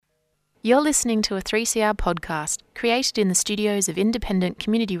You're listening to a 3CR podcast created in the studios of independent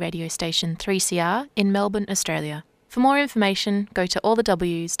community radio station 3CR in Melbourne, Australia. For more information, go to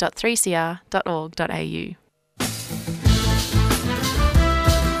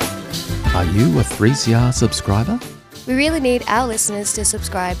allthews.3cr.org.au. Are you a 3CR subscriber? We really need our listeners to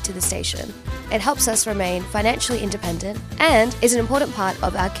subscribe to the station. It helps us remain financially independent and is an important part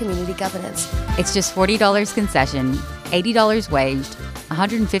of our community governance. It's just $40 concession, $80 waived,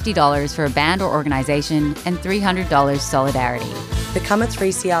 $150 for a band or organisation, and $300 solidarity. Become a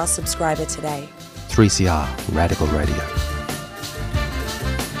 3CR subscriber today. 3CR Radical Radio.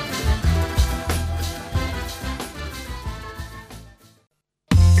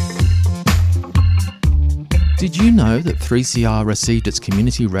 Did you know that 3CR received its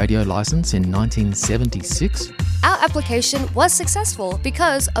community radio licence in 1976? Our application was successful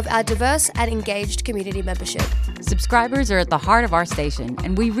because of our diverse and engaged community membership. Subscribers are at the heart of our station,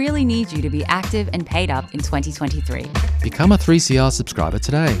 and we really need you to be active and paid up in 2023. Become a 3CR subscriber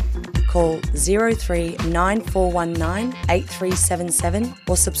today. Call 039419 8377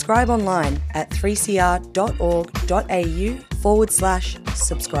 or subscribe online at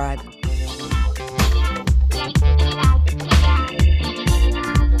 3cr.org.au/subscribe.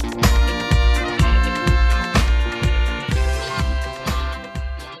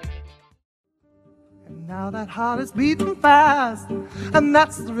 Now that heart is beating fast, and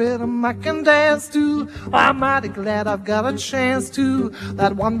that's the rhythm I can dance to. I'm mighty glad I've got a chance to.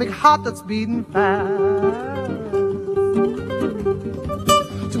 That one big heart that's beating fast.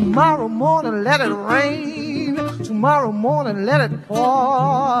 Tomorrow morning let it rain, tomorrow morning let it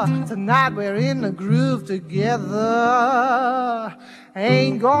pour. Tonight we're in the groove together.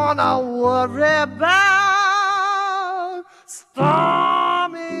 Ain't gonna worry about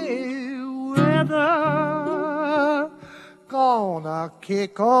stormy weather. Gonna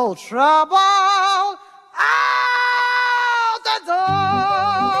kick old trouble out the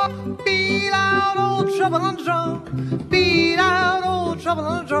door. Beat out old trouble on the drum. Beat out old trouble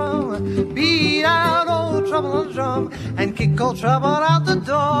on the drum. Beat out old trouble on the drum. And kick old trouble out the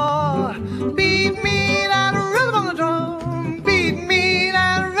door. Beat me that rhythm on the drum. Beat me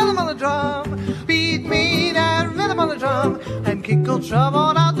that rhythm on the drum. Beat me that rhythm on the drum. And kick old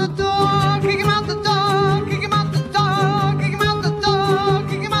trouble out the door. Kick him out the door. Kick him out the door. Kick him out the door.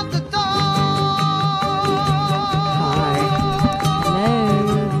 Kick him out the door.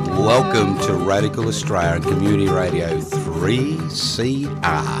 Welcome to Radical Australia and Community Radio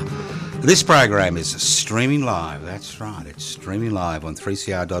 3CR. This program is streaming live. That's right, it's streaming live on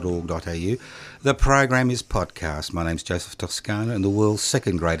 3cr.org.au. The program is podcast. My name's Joseph Toscano, and the world's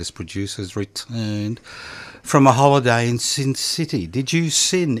second greatest producer has returned from a holiday in Sin City. Did you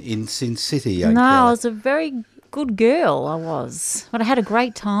sin in Sin City? No, I was a very good girl, I was. But I had a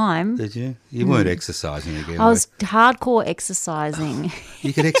great time. Did you? You weren't exercising again. I was hardcore exercising.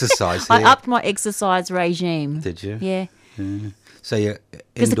 You could exercise I there. upped my exercise regime. Did you? Yeah. So you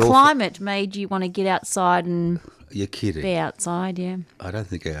Because the climate made you want to get outside and You're kidding. be outside, yeah. I don't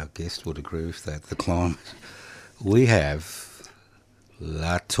think our guest would agree with that, the climate. We have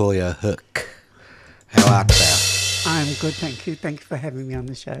Latoya Hook. How art thou? I'm good, thank you. Thank you for having me on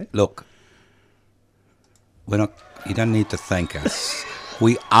the show. Look, you don't need to thank us.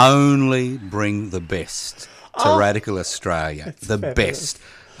 We only bring the best to Radical Australia. The fabulous. best.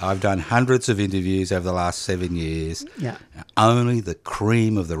 I've done hundreds of interviews over the last 7 years. Yeah. Only the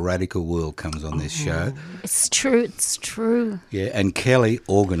cream of the radical world comes on this show. It's true, it's true. Yeah, and Kelly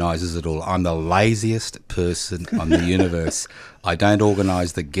organises it all. I'm the laziest person on the universe. I don't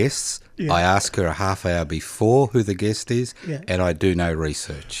organise the guests. Yeah. I ask her a half hour before who the guest is, Yeah. and I do no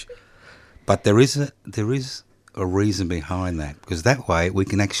research. But there is a reason behind that, because that way we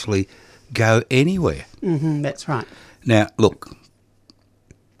can actually go anywhere. That's right. Now, look,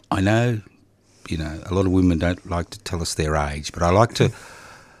 I know, a lot of women don't like to tell us their age, but I like to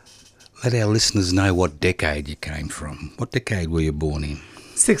let our listeners know what decade you came from. What decade were you born in?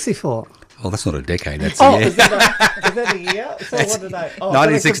 64. Well, that's not a decade, that's a year. Is that a year? So what did I...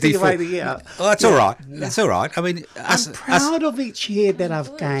 1964. Away the year. Oh, that's all right. That's all right. I mean, I'm proud of each year that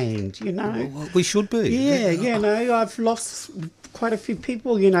I've gained, Well, we should be. Yeah, I've lost quite a few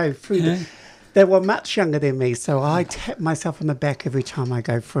people, through they were much younger than me, so I tap myself on the back every time I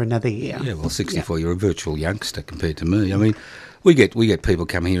go for another year. Yeah, well, 64, you're a virtual youngster compared to me. I mean, we get people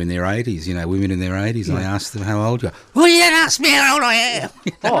come here in their 80s, women in their 80s, and I ask them how old you are. Well, you didn't ask me how old I am.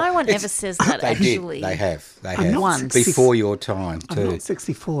 No one ever says that, They actually. did. They have. I'm not Once. Before your time, I'm too. not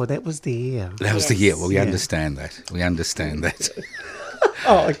 64, that was the year. That was the year. Well, we Yeah. understand that. We understand that.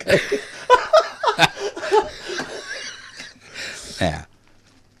 Oh, okay. Now,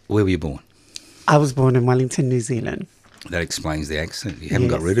 Where were you born? I was born in Wellington, New Zealand. That explains the accent. You haven't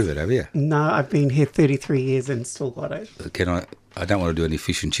got rid of it, have you? No, I've been here 33 years and still got it. I don't want to do any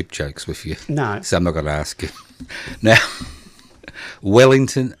fish and chip jokes with you. No. So I'm not going to ask you. Now,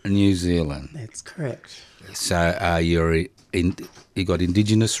 Wellington, New Zealand. That's correct. So you got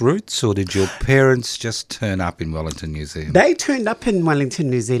Indigenous roots, or did your parents just turn up in Wellington, New Zealand? They turned up in Wellington,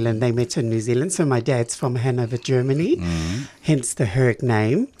 New Zealand. They met in New Zealand. So my dad's from Hanover, Germany, hence the Herrick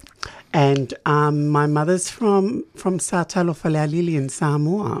name. And my mother's from Saatalo-Falealili in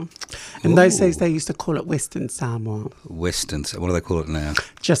Samoa. In those days, they used to call it Western Samoa. Western. So what do they call it now?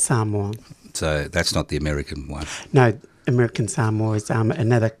 Just Samoa. So that's not the American one. No, American Samoa is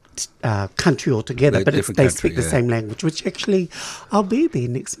another country altogether, but they speak the same language, which actually I'll be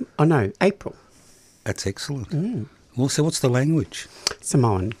there April. That's excellent. Well, so what's the language?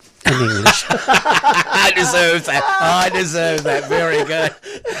 Samoan and English. I deserve that. Very good.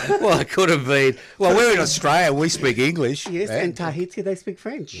 Well, it could have been. Well, we're in Australia. We speak English. Yes, and Tahiti, they speak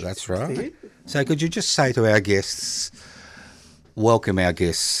French. That's right. So could you just say to our guests, welcome our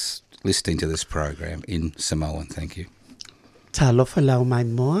guests listening to this program in Samoan. Thank you. Talofa lau mai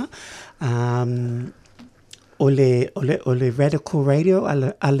moa. Ole Radical Radio,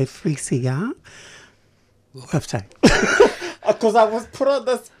 ale 3CR. Because I was put on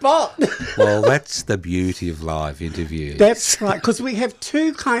the spot. Well, that's the beauty of live interviews. That's right, because we have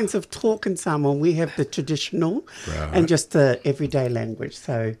two kinds of talk in Samoan. We have the traditional and just the everyday language.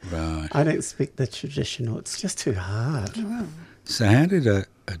 So I don't speak the traditional. It's just too hard. So how did a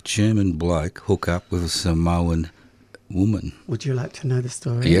German bloke hook up with a Samoan woman? Would you like to know the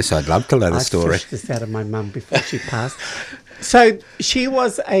story? Yes, I'd love to know the story. I fished this out of my mum before she passed. So she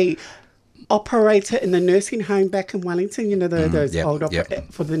was a operator in the nursing home back in Wellington, you know, those old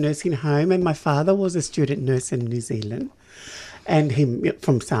for the nursing home. And my father was a student nurse in New Zealand, and him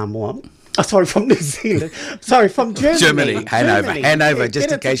from Samoa. Oh, sorry, from New Zealand. Sorry, from Germany. Hanover, just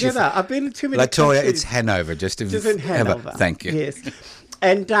in case you... I've been in too many Latoya, countries. It's Hanover, just in Hanover. Thank you. Yes.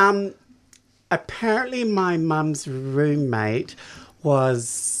 And apparently my mum's roommate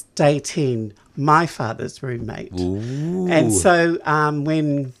was dating my father's roommate. Ooh. And so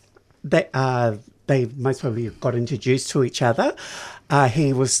when they most probably got introduced to each other,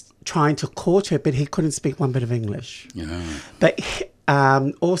 he was trying to court her, but he couldn't speak one bit of English. Yeah. But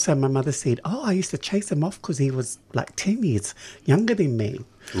also my mother said, I used to chase him off because he was like 10 years younger than me.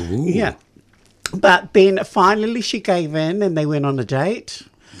 Ooh. Yeah. But then finally she gave in and they went on a date.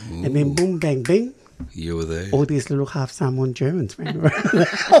 Ooh. And then boom, bang, bing. You were there. All these little half Samoan Germans ran around the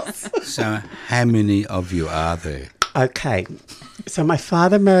house. So how many of you are there? Okay. So my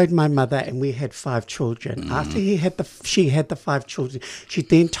father married my mother and we had 5 children. After she had the 5 children, she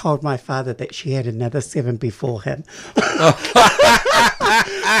then told my father that she had another 7 before him.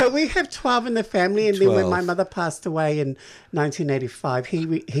 So we have 12 in the family, and 12. Then when my mother passed away in 1985,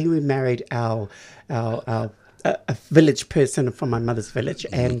 he remarried a village person from my mother's village,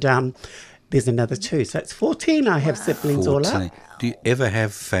 and there's another 2. So it's 14 I have siblings 14. All up. Do you ever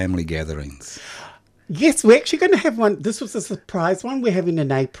have family gatherings? Yes, we're actually going to have one. This was a surprise one we're having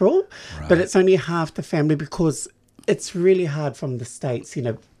in April, but it's only half the family because it's really hard from the States, you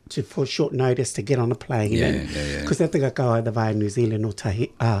know, for short notice to get on a plane. Because they think I go either via New Zealand or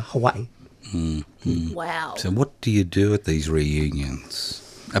Hawaii. Mm-hmm. Wow. So what do you do at these reunions,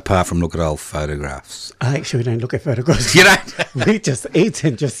 apart from look at old photographs? Actually, we don't look at photographs. You don't? We just eat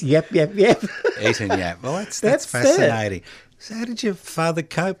and just yap. Eat and yap. Well, that's fascinating. It. So how did your father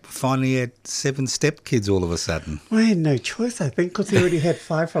cope finding he had 7 stepkids all of a sudden? Well, I had no choice, I think, because he already had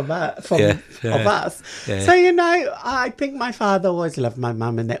 5 of us. Yeah. So, you know, I think my father always loved my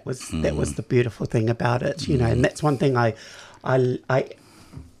mum, and that was the beautiful thing about it, you know, and that's one thing I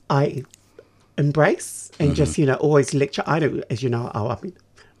embrace and just, you know, always lecture. I don't, as you know,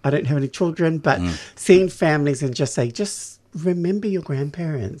 I don't have any children, but seeing families and just say, just remember your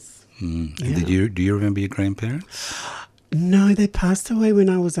grandparents. Yeah. Do you remember your grandparents? No, they passed away when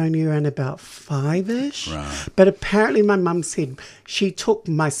I was only around about 5-ish. Right. But apparently my mum said she took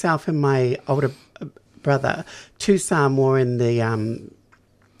myself and my older brother to Samoa in the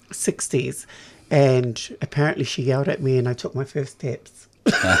 60s. And apparently she yelled at me and I took my first steps.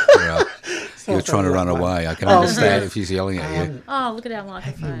 Right. So you're trying to run away. I can understand if she's yelling at you. Oh, look at our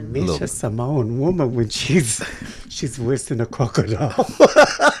microphone. I met a Samoan woman when she's worse than a crocodile.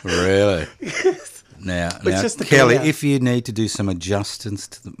 Really? Yes. Now Kelly, if you need to do some adjustments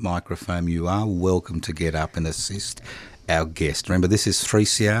to the microphone, you are welcome to get up and assist our guest. Remember, this is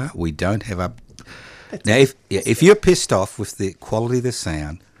 3CR. We don't have up... Now, if you're pissed off with the quality of the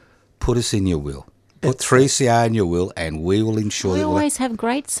sound, put us in your will. Put 3CR in your will and we will ensure We that always have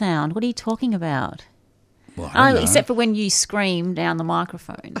great sound. What are you talking about? Well, I don't know. Except for when you scream down the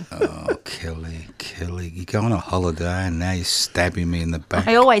microphone. Oh, Kelly, you go on a holiday and now you're stabbing me in the back.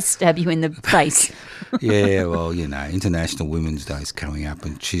 I always stab you in the face. Yeah, well, International Women's Day is coming up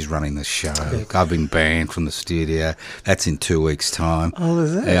and she's running the show. I've been banned from the studio. That's in 2 weeks' time. Oh,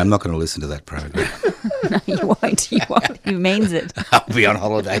 is it? Yeah, I'm not going to listen to that program. No, you won't. He means it. I'll be on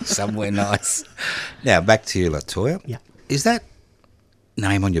holiday somewhere nice. Now, back to you, Latoya. Yeah. Is that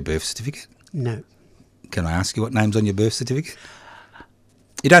name on your birth certificate? No. Can I ask you what name's on your birth certificate?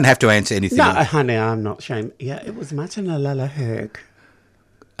 You don't have to answer anything. No, honey, I'm not ashamed. Yeah, it was Martin Alala Herg.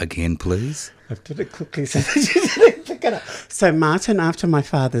 Again, please. I did it quickly so that you didn't pick it up. So Martin after my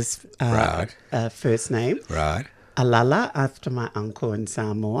father's first name. Right. Alala after my uncle in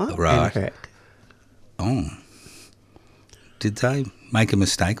Samoa. Right. And Herg. Oh. Did they make a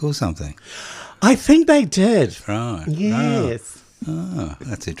mistake or something? I think they did. Right. Yes. Oh,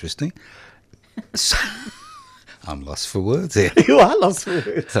 that's interesting. So, I'm lost for words here. You are lost for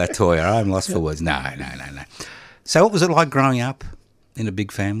words. Latoya, I'm lost for words. No. So what was it like growing up in a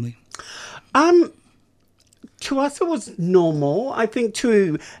big family? To us it was normal. I think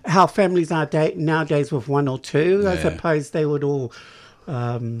to how families are nowadays with one or two, I suppose they would all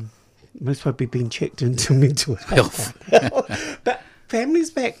most probably been checked into mental health. But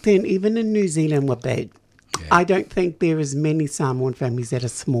families back then, even in New Zealand, were big. Yeah. I don't think there is many Samoan families that are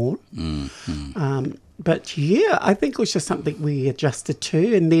small. But yeah, I think it was just something we adjusted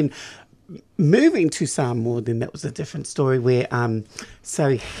to. And then moving to Samoa, then that was a different story where, so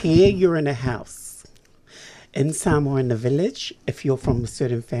here you're in a house. In Samoa, in the village, if you're from a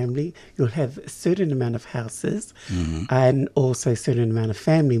certain family, you'll have a certain amount of houses and also a certain amount of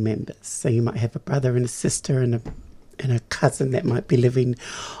family members. So you might have a brother and a sister and a cousin that might be living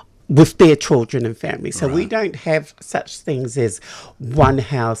with their children and family. So we don't have such things as one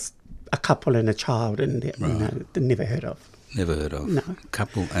house, a couple and a child, and never heard of. Never heard of. No.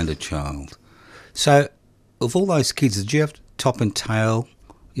 Couple and a child. So, of all those kids, did you have top and tail,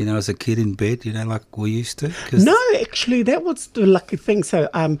 as a kid in bed, like we used to? No, actually, that was the lucky thing. So,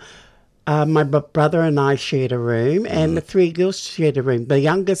 my brother and I shared a room, and the three girls shared a room. The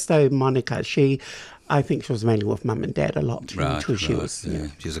youngest, though, Monica, I think she was mainly with mum and dad a lot until she was. Yeah.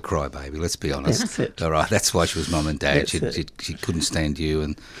 She was a crybaby, let's be honest. That's it. All right, that's why she was mum and dad. She couldn't stand you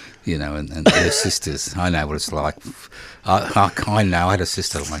and her sisters. I know what it's like. I know. I had a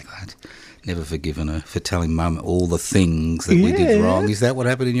sister like that. Never forgiven her for telling mum all the things that we did wrong. Is that what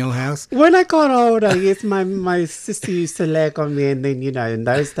happened in your house? When I got older, yes, my sister used to lag on me, and then, in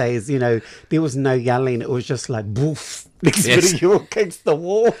those days, there was no yelling. It was just like, boof. Next minute you're against the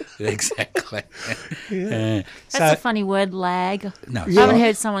wall. Exactly. That's a funny word, lag. No, I haven't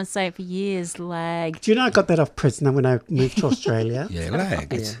heard someone say it for years, lag. Do you know I got that off prisoner when I moved to Australia?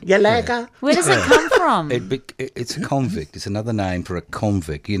 Lag. Yeah, lagger. Where does it come from? It's a convict. It's another name for a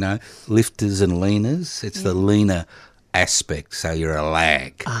convict, lifters and leaners. It's the leaner aspect, so you're a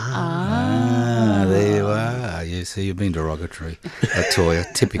lag. There you are. You see, you've been derogatory.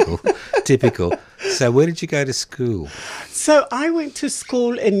 Latoya, typical. So where did you go to school? So I went to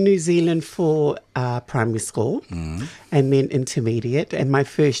school in New Zealand for primary school and then intermediate and my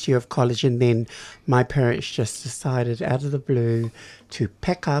first year of college, and then my parents just decided out of the blue to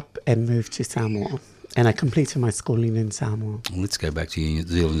pack up and move to Samoa. And I completed my schooling in Samoa. Well, let's go back to your New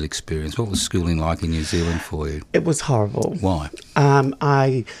Zealand experience. What was schooling like in New Zealand for you? It was horrible. Why?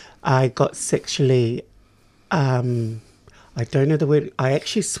 I got sexually, I don't know the word, I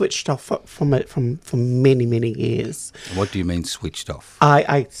actually switched off from it for many, many years. What do you mean switched off?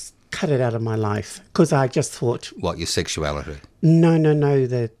 I cut it out of my life because I just thought... What, your sexuality? No,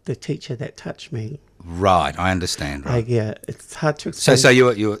 the teacher that touched me. Right, I understand. Right. Yeah, it's hard to explain. So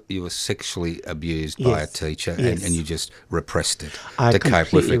you were sexually abused by a teacher, and you just repressed it I to cope with it.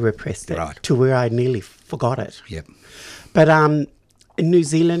 completely repressed it to where I nearly forgot it. Yep. But in New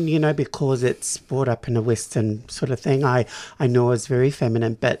Zealand, because it's brought up in a Western sort of thing, I know it's very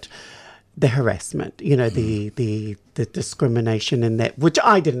feminine, but the harassment, the discrimination and that, which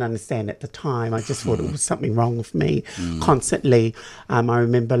I didn't understand at the time. I just thought it was something wrong with me constantly. I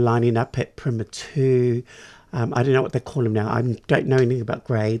remember lining up at Prima 2. I don't know what they call them now. I don't know anything about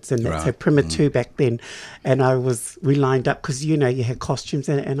grades. And so Prima 2 back then. And we lined up because, you had costumes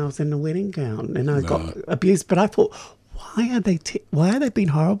and I was in a wedding gown and I got abused. But I thought, why are they being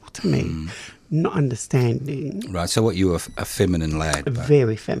horrible to me? Not understanding. Right, so what, you were a feminine lad?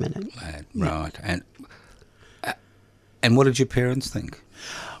 Very feminine. Lad, right. And what did your parents think?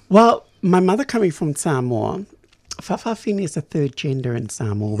 Well, my mother coming from Samoa, Whawhawhine is a third gender in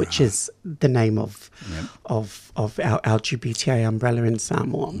Samoa, which is the name of our LGBTI umbrella in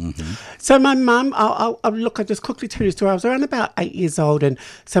Samoa. So my mum, I'll just quickly tell you a story. I was around about 8 years old, and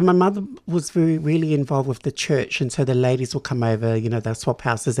so my mother was really involved with the church, and so the ladies will come over, they'll swap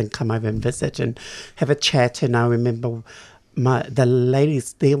houses and come over and visit and have a chat. And I remember the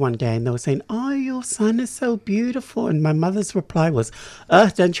ladies there one day, and they were saying, "Oh, your son is so beautiful." And my mother's reply was,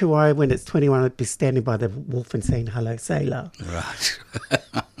 "Don't you worry, when it's 21, I'd be standing by the wharf and saying, 'Hello, sailor.'" Right.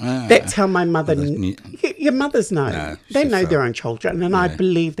 That's how my mother... Your mothers know. No, they know their own children, and I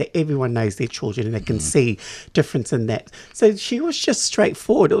believe that everyone knows their children, and they can see difference in that. So she was just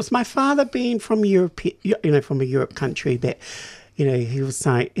straightforward. It was my father being from Europe, from a Europe country that... he was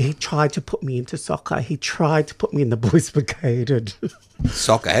saying, he tried to put me into soccer. He tried to put me in the boys' brigade. And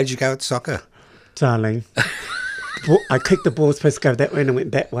Soccer? How did you go at soccer? Darling, I kicked the ball, supposed to go that way, and it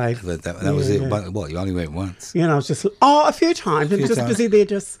went that way. That was it. What, you only went once? I was just, a few times. And just busy there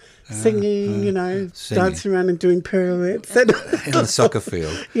just singing, dancing around and doing pirouettes. In the soccer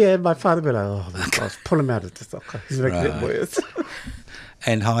field? Yeah, my father would be like, "Oh my gosh, pull him out of the soccer. He's making it worse."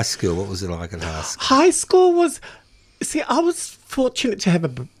 And high school, what was it like at high school? High school was... See, I was fortunate to have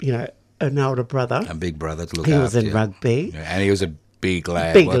an older brother. A big brother to look after. He was in rugby. And he was a big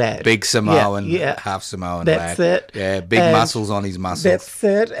lad. Lad. Big Samoan, half Samoan That's lad. It. Yeah, big muscles on his muscles. That's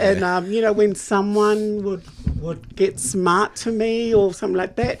it. And, when someone would get smart to me or something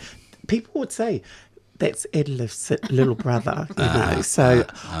like that, people would say, "That's Ed Lift's little brother," So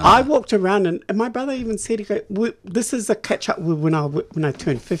I walked around, and my brother even said, "This is a catch-up when I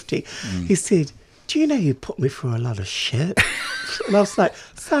turned 50. He said, "Do you know you put me through a lot of shit?" And I was like,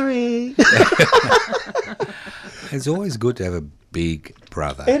 "Sorry." It's always good to have a big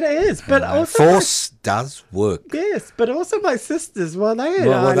brother. It is, but also force does work. Yes, but also my sisters. Well, they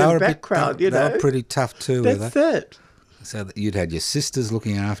had a background. They were pretty tough too. That's it. So you'd had your sisters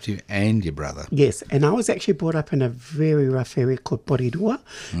looking after you and your brother. Yes, and I was actually brought up in a very rough area called Porirua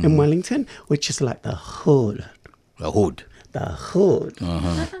in Wellington, which is like the hood. The hood. The hood.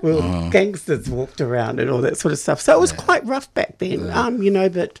 Well, gangsters walked around and all that sort of stuff. So it was quite rough back then,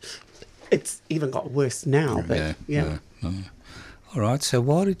 but it's even got worse now. But All right, so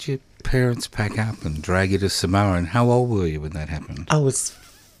why did your parents pack up and drag you to Samoa, and how old were you when that happened? I was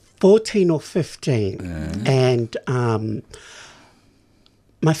 14 or 15, and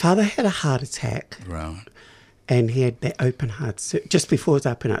my father had a heart attack. Right. And he had that open heart just before his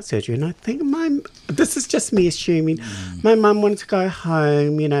open heart surgery. And I think this is just me assuming, my mum wanted to go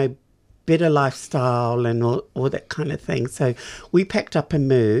home, better lifestyle and all that kind of thing. So we packed up and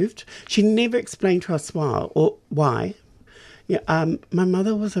moved. She never explained to us why. Yeah, my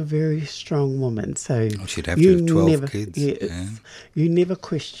mother was a very strong woman. So she'd have to have 12 kids. Yes, you never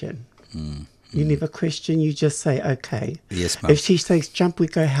question. You never question. You just say, okay. Yes, Mum. If she says jump, we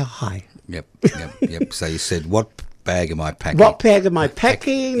go how high. Yep. So you said, what bag am I packing? What bag am I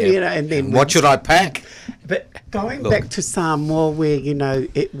packing? And then what should I pack? But going back to Samoa, where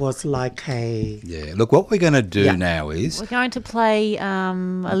it was like a Look, what we're going to do now is we're going to play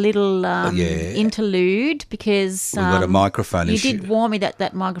a little interlude because we've got a microphone you issue. did warn me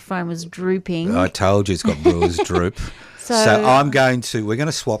that microphone was drooping. I told you it's got brewer's droop. So we're going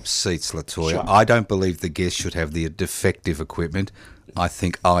to swap seats, Latoya. Sure. I don't believe the guest should have the defective equipment. I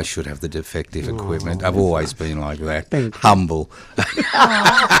think I should have the defective equipment. I've always been like that. Humble.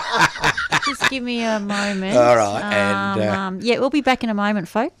 Just give me a moment. All right. And we'll be back in a moment,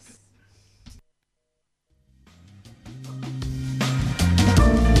 folks.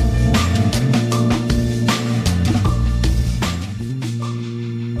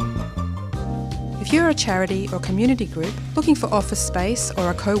 If you're a charity or community group looking for office space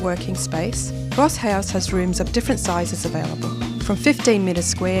or a co-working space, Ross House has rooms of different sizes available, from 15 metres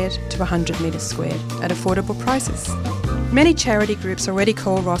squared to 100 metres squared, at affordable prices. Many charity groups already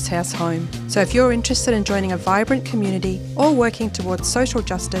call Ross House home, so if you're interested in joining a vibrant community or working towards social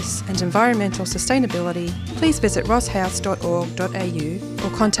justice and environmental sustainability, please visit rosshouse.org.au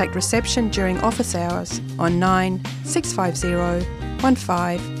or contact reception during office hours on 9 650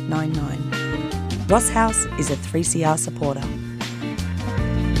 1599. Ross House is a 3CR supporter.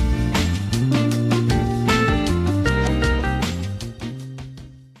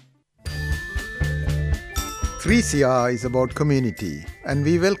 3CR is about community, and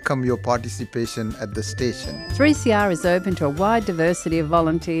we welcome your participation at the station. 3CR is open to a wide diversity of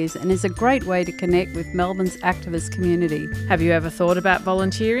volunteers and is a great way to connect with Melbourne's activist community. Have you ever thought about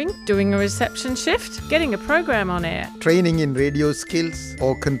volunteering, doing a reception shift, getting a program on air? Training in radio skills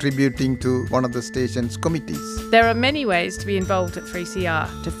or contributing to one of the station's committees. There are many ways to be involved at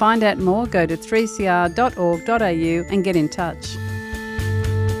 3CR. To find out more, go to 3cr.org.au and get in touch.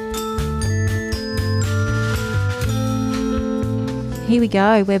 Here we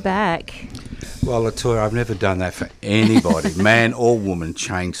go, we're back. Well, Latoya, I've never done that for anybody, man or woman,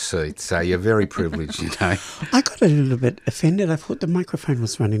 change seats. So you're very privileged, you know. I got a little bit offended. I thought the microphone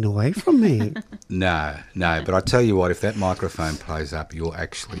was running away from me. No, but I tell you what, if that microphone plays up, you're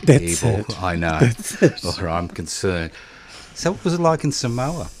actually That's evil. it. I know. That's it. Or I'm concerned. So what was it like in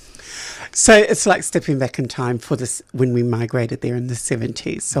Samoa? So it's like stepping back in time for this when we migrated there in the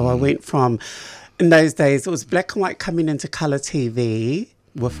 70s. So I went from, in those days, it was black and white coming into colour TV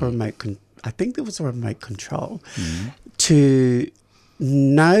with a remote I think there was a remote control, to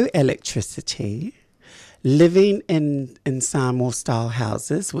no electricity, living in Samoa-style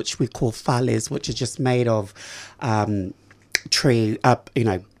houses, which we call fales, which are just made of tree, what do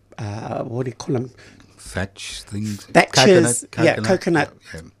you call them? Thatch things? Thatches, Coconut.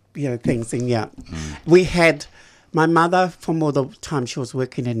 Things. And we had... My mother, from all the time she was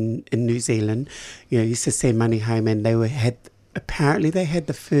working in New Zealand, used to send money home, and apparently they had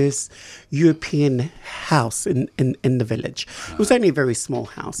the first European house in the village. It was only a very small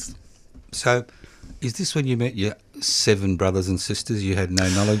house. So is this when you met your 7 brothers and sisters you had no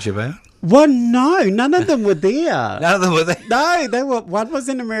knowledge about? Well, no, none of them were there. None of them were there? No, one was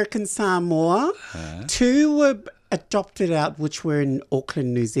in American Samoa, 2 were adopted out, which were in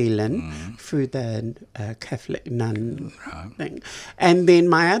Auckland, New Zealand, through the Catholic nun thing. And then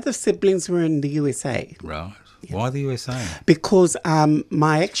my other siblings were in the USA. Right. Yeah. Why the USA? Because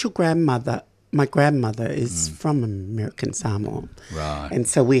my grandmother is from American Samoa. Right. And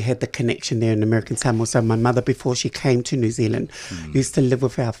so we had the connection there in American Samoa. So my mother, before she came to New Zealand, used to live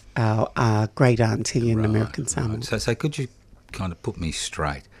with our great auntie in American Samoa. Right. So could you kind of put me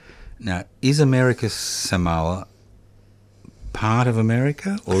straight? Now, is America Samoa part of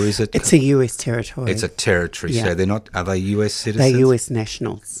America, or is it? It's a US territory. It's a territory. Yeah. So they're not. Are they US citizens? They're US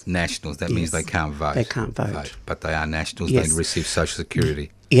nationals. Nationals. That means they can't vote. They can't vote. But they are nationals. Yes. They receive Social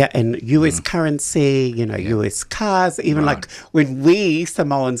Security. Yeah, and US currency, US cars. Even like when we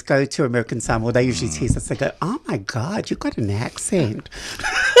Samoans go to American Samoa, they usually tease us. They go, "Oh my God, you've got an accent."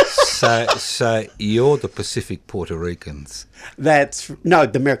 So you're the Pacific Puerto Ricans.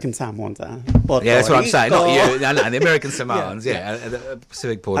 The American Samoans are. Yeah, that's what I'm saying. Not you. No, the American Samoans. The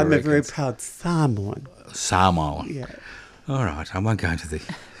Pacific Puerto Ricans. I'm a very proud Samoan. Samoan. Yeah. All right. I won't go into the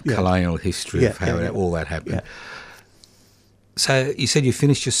colonial history of how all that happened. Yeah. So you said you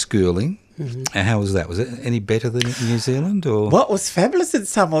finished your schooling. And how was that? Was it any better than in New Zealand, or? Well, it was fabulous in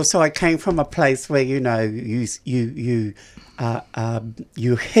Samoa. So I came from a place where you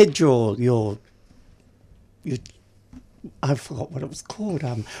had your I forgot what it was called.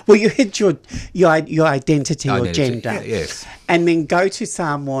 You had your identity or gender. Yes. And then go to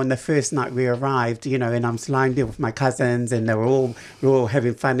Samoa on the first night we arrived, and I'm lying there with my cousins, and we were all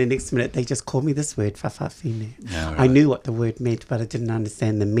having fun. And next minute they just called me this word, whawhawhine. Oh, right. I knew what the word meant, but I didn't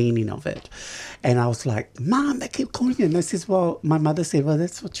understand the meaning of it. And I was like, "Mom, they keep calling you." And they says, "Well," my mother said, "Well,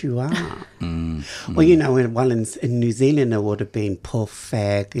 that's what you are." Well, in New Zealand it would have been poor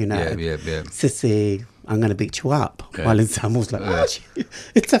fag, sissy. I'm going to beat you up. Yeah. While in Samoa was like,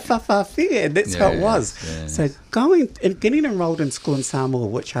 it's a whawhawhine. And that's how it was. Yeah. So getting enrolled in school in Samoa,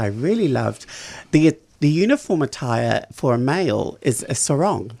 which I really loved, the uniform attire for a male is a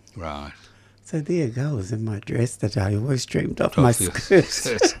sarong. Right. So there you go. It was in my dress that I always dreamed of, my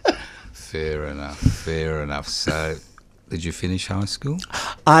skirt. Fair enough. So did you finish high school?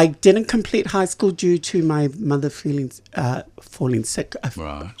 I didn't complete high school due to my mother falling sick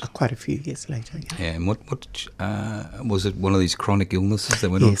quite a few years later. Yeah, and what was it? One of these chronic illnesses that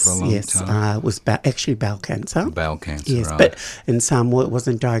went on for a long time? It was actually bowel cancer. Bowel cancer, yes, right. But in Samoa it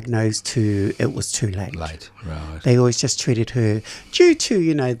wasn't diagnosed it was too late. Right. They always just treated her due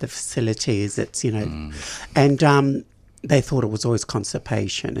to, the facilities, and they thought it was always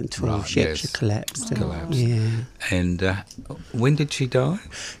constipation until she actually collapsed. Yeah. And when did she die?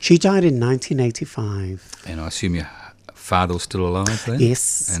 She died in 1985. And I assume your father was still alive then?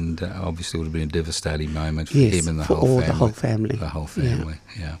 Yes. And obviously it would have been a devastating moment for him and the whole family. The whole family.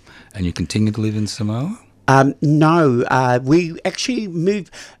 Yeah. And you continue to live in Samoa? No, we actually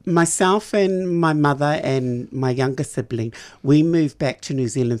moved, myself and my mother and my younger sibling, we moved back to New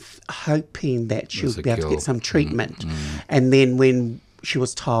Zealand hoping that she would be able to get some treatment. And then when she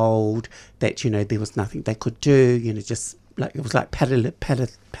was told that, there was nothing they could do, just like, it was like palliative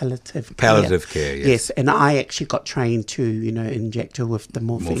care. Yes. And I actually got trained to, inject her with the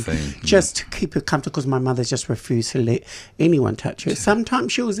morphine. Just to keep her comfortable, because my mother just refused to let anyone touch her.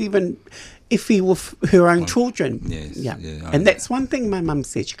 Sometimes she was even iffy with her own children. And that's one thing my mum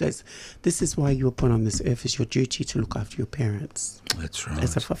said. She goes, this is why you were put on this earth. It's your duty to look after your parents. That's right.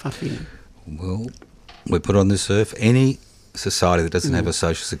 As a whakawhine. Well, we're put on this earth. Any society that doesn't have a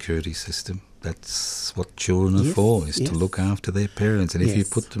social security system, that's what children are for, is to look after their parents. And if you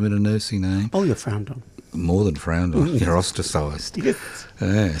put them in a nursing home... Oh, you're frowned on. More than frowned on. You're ostracised.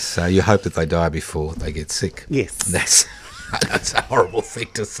 So you hope that they die before they get sick. Yes. That's a horrible thing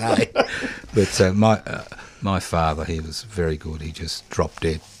to say. But my father, he was very good. He just dropped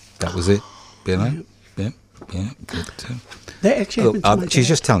dead. That was it. But, that actually happened to she's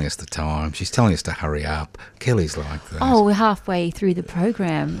just telling us the time. She's telling us to hurry up. Kelly's like that. Oh, we're halfway through the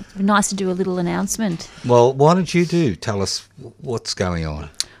program. Nice to do a little announcement. Well, why don't you tell us what's going on?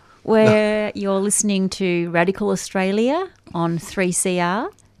 Where you're listening to Radical Australia on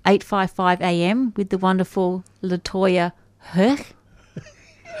 3CR, 855 AM with the wonderful Latoya Herc.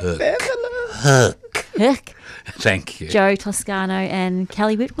 Thank you. Joe Toscano and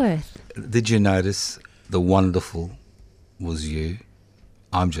Kelly Whitworth. Did you notice the wonderful was you?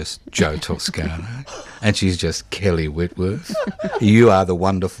 I'm just Joe Toscano and she's just Kelly Whitworth. You are the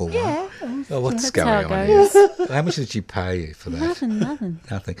wonderful one. Yeah. What's going on here? How much did she pay you for that?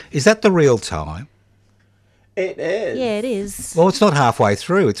 Nothing. Is that the real time? It is. Yeah, it is. Well, it's not halfway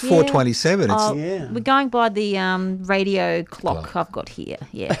through. It's 4:27. We're going by the radio clock I've got here.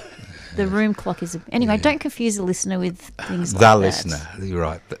 Yeah. The room clock is... Anyway, don't confuse the listener with things like that. The listener, you're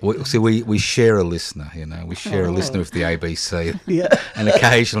right. We share a listener, We share a listener with the ABC. And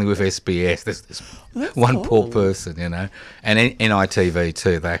occasionally with SBS. There's this one poor person, And NITV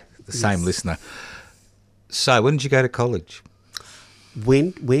too, the same listener. So, when did you go to college?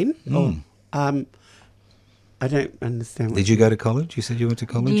 When? I don't understand. Did you go to college? You said you went to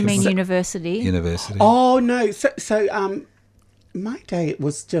college? Do you mean university? University. Oh, no. So my day, it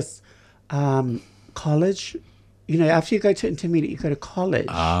was just college. After you go to intermediate, you go to college.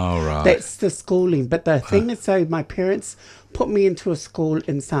 Oh, right. That's the schooling. But the thing is, so my parents put me into a school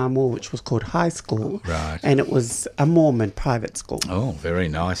in Samoa, which was called high school. Right. And it was a Mormon private school. Oh, very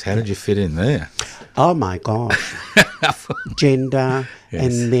nice. How did you fit in there? Oh, my gosh. Gender. Yes.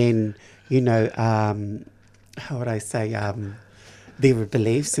 And then, how would I say, there were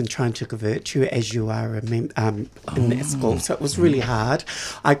beliefs and trying to convert you as you are in that school. So it was really hard.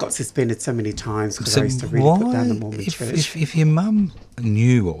 I got suspended so many times because I used to really put down the Mormon church. If your mum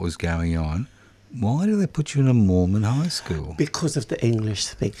knew what was going on, why did they put you in a Mormon high school? Because of the English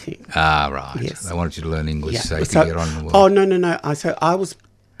speaking. Ah, right. Yes. They wanted you to learn English so you could get on in the world. Oh, no. So I was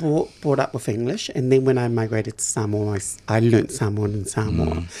brought up with English, and then when I migrated to Samoa, I learnt Samoan in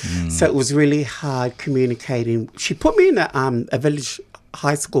Samoa. So it was really hard communicating. She put me in a village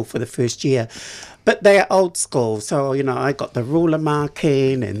high school for the first year, but they are old school, so I got the ruler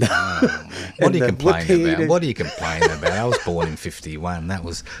marking and what do you complain about? What do you complain about? I was born in 1951. That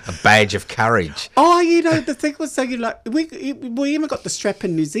was a badge of courage. Oh, the thing was, so we even got the strap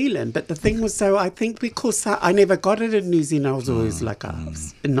in New Zealand, but the thing was, so I think because I never got it in New Zealand, I was always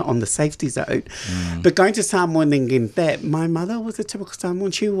on the safety zone. But going to Samoa and then getting that, my mother was a typical Samoan.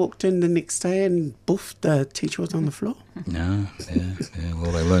 She walked in the next day and boof, the teacher was on the floor. No,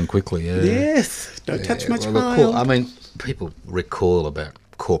 well, they learn quickly, Yes, don't touch my child. I mean, people recall about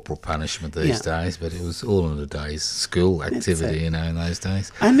corporal punishment these days, but it was all in the days school activity, in those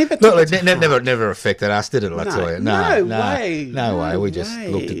days. I never never affected us, did it, Latoya? No way. We just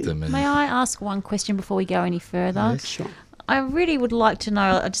looked at them. And May I ask one question before we go any further? Yes, sure. I really would like to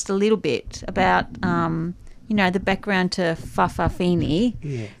know just a little bit about the background to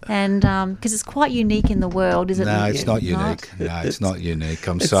whakawhine, and because it's quite unique in the world, is it? No, it's not unique. No, it's not unique.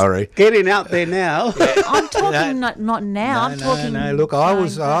 I'm sorry. Getting out there now. I'm talking not now. I'm talking. No. Look,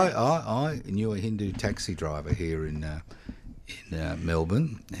 I knew a Hindu taxi driver here in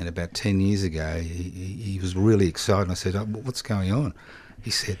Melbourne, and about 10 years ago, he was really excited. And I said, "What's going on?"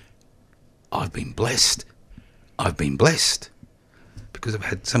 He said, "I've been blessed. Because I've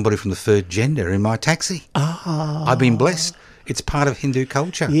had somebody from the third gender in my taxi. I've been blessed. It's part of Hindu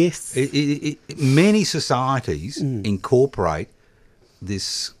culture." Yes. Many societies incorporate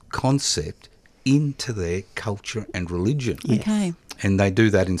this concept into their culture and religion. Okay. And they do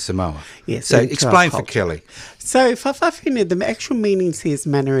that in Samoa. Yes. So into our explain for culture. Kelly. So whawhawhine, the actual meaning says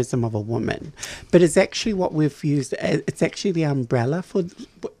mannerism of a woman, but it's actually what we've used. It's actually the umbrella for,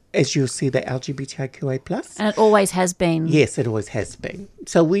 as you'll see, the LGBTIQA plus. And it always has been. Yes, it always has been.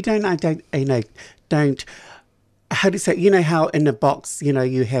 So we don't how do you say, you know how in a box, you know,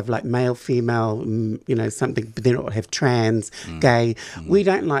 you have like male, female, you know, something, but then it will have trans, gay. We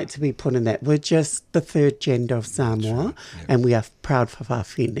don't like to be put in that. We're just the third gender of Samoa, and we are proud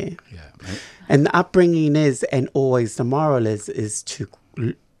whawhawhine. Yeah. And the upbringing is, and always the moral is to,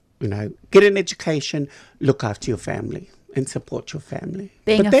 you know, get an education, look after your family, and support your family.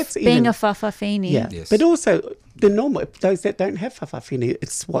 Being but a whawhawhine. Yeah, Yes. but also the normal, those that don't have whawhawhine,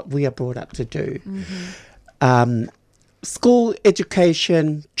 it's what we are brought up to do. School,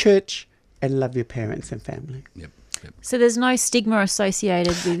 education, church, and love your parents and family. Yep. So there's no stigma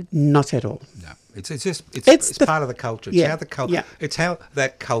associated with. Not at all. No, it's part of the culture. It's how the culture. Yeah. It's how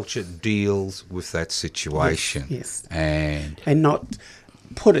that culture deals with that situation. Yes. And not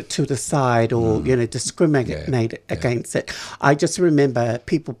put it to the side or you know discriminate against it. I just remember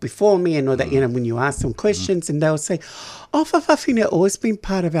people before me and all that. You know, when you ask them questions and they'll say, "Oh, whawhawhine always been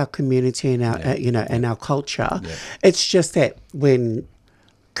part of our community and our you know and our culture." Yeah. It's just that when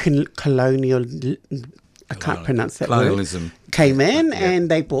colonial. I can't pronounce that colonialism word, came in and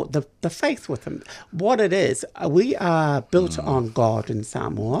they brought the faith with them. What it is, we are built on God in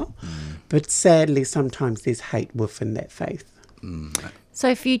Samoa, but sadly sometimes there's hate within that faith. So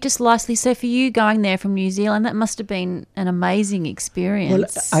if you just lastly, so for you going there from New Zealand, that must have been an amazing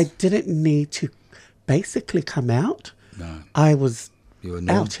experience. Well, I didn't need to basically come out. No. I was you were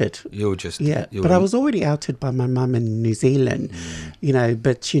outed. You were just but I was already outed by my mum in New Zealand, you know.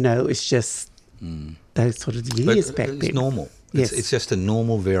 But you know, it's just those sort of years back then. It's normal. Yes. It's just a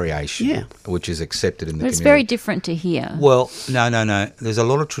normal variation, which is accepted in the community. It's very different to here. Well, no. There's a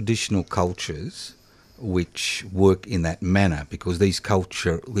lot of traditional cultures which work in that manner because these groups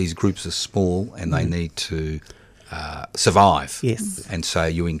are small and they need to survive. Yes. And so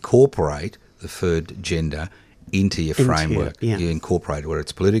you incorporate the third gender into your framework. You incorporate whether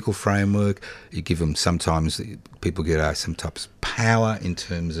it's political framework, you give them sometimes people get some types of power in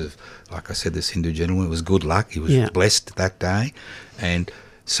terms of, like I said, this Hindu gentleman, it was good luck, he was blessed that day. And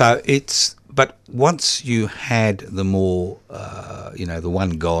so but once you had the more, the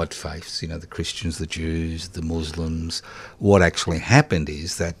one God faiths, the Christians, the Jews, the Muslims, what actually happened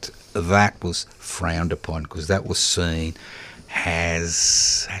is that was frowned upon because that was seen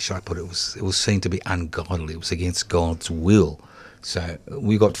as, how shall I put it, it was seen to be ungodly. It was against God's will. So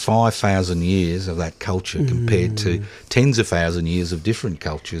we got 5,000 years of that culture compared to tens of thousand years of different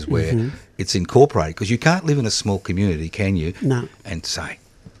cultures where it's incorporated. Because you can't live in a small community, can you? No. And say,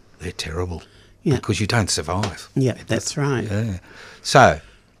 they're terrible. Yeah. Because you don't survive. Yeah, that's right. Yeah. So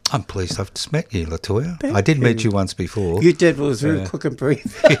I'm pleased I've just met you, Latoya. I did meet you once before. You did. It was very quick and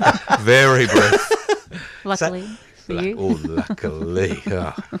brief. Very brief. Luckily for you. Oh, luckily.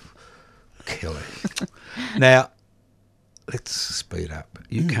 Oh, Kelly. Now, let's speed up.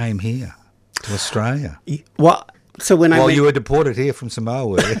 You came here to Australia. Well, so when you were deported here from Samoa,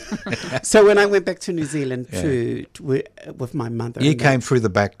 were you? So when I went back to New Zealand with my mother. You came through the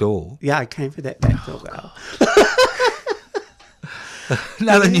back door. Yeah, I came through that back door.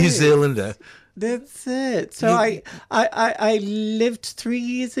 Another New Zealander. That's it. So I lived 3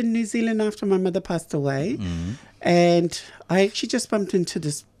 years in New Zealand after my mother passed away. And I actually just bumped into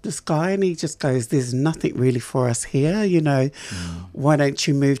this guy and he just goes, there's nothing really for us here, Why don't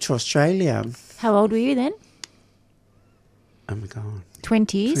you move to Australia? How old were you then? Oh my God.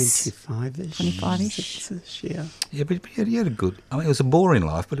 20s? 25-ish. 25-ish. Yeah. Yeah, but you had a good, it was a boring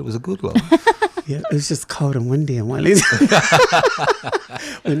life, but it was a good life. Yeah, it was just cold and windy in Wellington.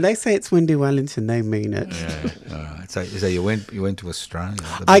 When they say it's windy Wellington, they mean it. Yeah, all right. So you went to Australia.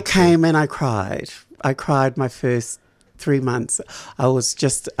 I came and I cried. I cried my first 3 months. I was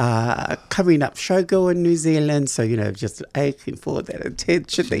just coming up showgirl in New Zealand, so just aching for that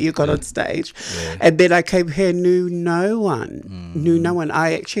attention that you got on stage. Yeah. And then I came here, knew no one.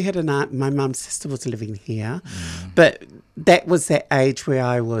 I actually had an aunt. My mum's sister was living here, but that was that age where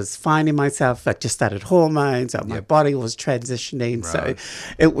I was finding myself. I just started hormones. My body was transitioning, so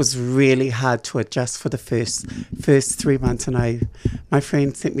it was really hard to adjust for the first 3 months. And my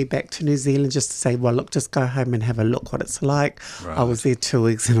friend sent me back to New Zealand just to say, well, look, just go home and have a look what it's like. Right. I was there 2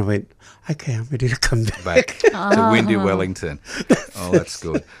 weeks and I went, okay, I'm ready to come back. To windy Wellington. That's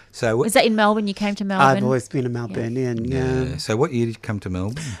good. So is that in Melbourne? You came to Melbourne? I've always been a Melburnian, yeah. So what year did you come to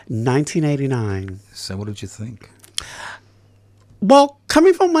Melbourne? 1989. So what did you think? Well,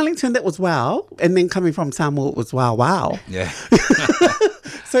 coming from Wellington, that was wow. And then coming from Samoa, it was wow. Yeah.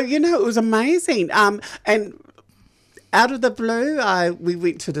 So, it was amazing. And out of the blue, we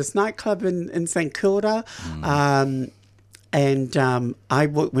went to this nightclub in St Kilda. And I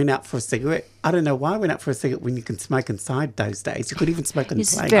went out for a cigarette. I don't know why I went out for a cigarette when you can smoke inside those days. You could even smoke on the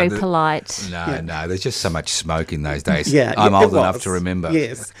plane. He's very polite. No, there's just so much smoke in those days. Yeah, I'm old enough was. to remember.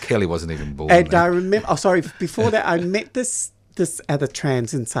 Yes. Kelly wasn't even born. And then. I remember, before that, I met this other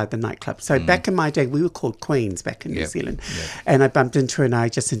trans inside the nightclub. So back in my day, we were called Queens back in New Zealand. Yep. And I bumped into her and I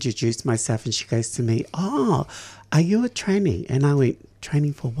just introduced myself and she goes to me, "Oh, are you a tranny?" And I went,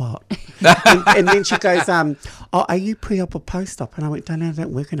 "Training for what?" and then she goes, "Oh, are you pre-op or post-op?" And I went, "Darling, I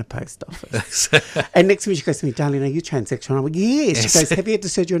don't work in a post office." And next minute she goes to me, "Darling, are you transsexual?" And I went, "Yes." She goes, "Have you had the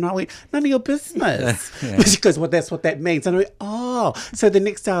surgery?" And I went, "None of your business." She goes, "Well, that's what that means." And I went, "Oh." So the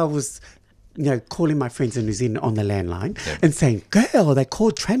next day I was, calling my friends in New Zealand on the landline and saying, "Girl, they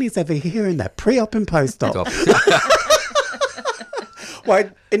called trannies over here in the pre-op and post-op."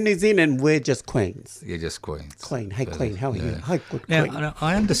 Well, in New Zealand, we're just queens. You're just queens. Queen. Hey, queen, how are you? Hi, good now, queen.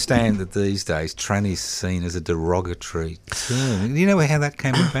 I understand that these days tranny's seen as a derogatory term. Do you know how that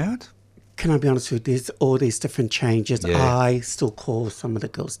came about? Can I be honest with you? There's all these different changes. Yeah. I still call some of the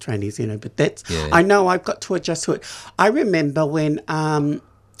girls trannies, but that's... Yeah. I know I've got to adjust to it. I remember when,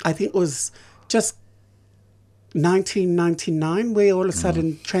 I think it was just 1999 where all of a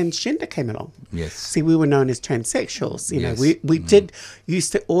sudden transgender came along. Yes. See, we were known as transsexuals. Yes. We did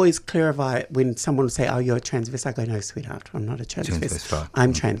used to always clarify it when someone would say, "Oh, you're a transvest." I go, "No, sweetheart, I'm not a transvest.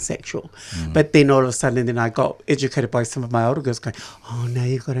 I'm transsexual." But then all of a sudden, I got educated by some of my older girls going, "Oh, now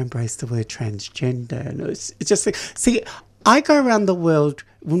you've got to embrace the word transgender." And it's just like, see, I go around the world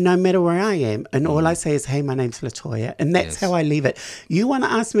no matter where I am, and all I say is, "Hey, my name's Latoya," and that's how I leave it. You want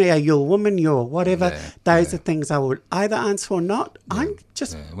to ask me, "Are you a woman? You're whatever?" Those are things I would either answer or not. I'm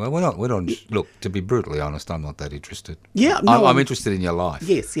just well, we're not. Look, to be brutally honest, I'm not that interested. Yeah, no, I'm interested in your life.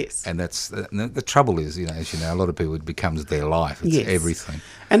 Yes. And that's the trouble is, as you know, a lot of people it becomes their life. It's everything.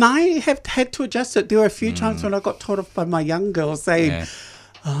 And I have had to adjust it. There were a few times when I got told off by my young girls saying,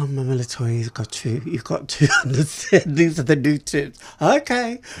 "Oh, Mama Latoya, you've got to understand these are the new terms."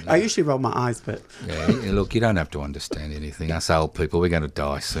 Okay. I usually roll my eyes, but... Look, you don't have to understand anything. Us old people, we're going to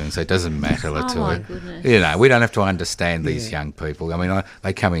die soon, so it doesn't matter, Latoya. Oh, my goodness. We don't have to understand these young people. I mean,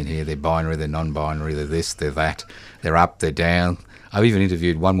 they come in here, they're binary, they're non-binary, they're this, they're that, they're up, they're down. I've even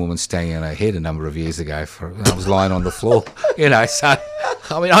interviewed one woman standing on her head a number of years ago. I was lying on the floor, so,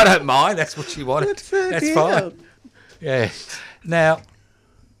 I mean, I don't mind. That's what she wanted. That's fine. Yeah. Now...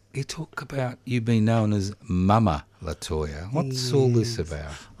 You talk about you being known as Mama Latoya. What's all this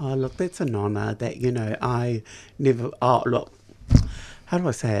about? Oh, look, that's an honour that, I never... Oh, look, how do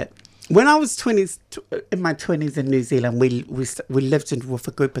I say it? When I was in my 20s in New Zealand, we lived with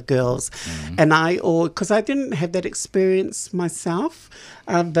a group of girls, and because I didn't have that experience myself,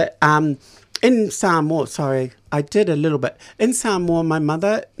 but in Samoa, I did a little bit. In Samoa, my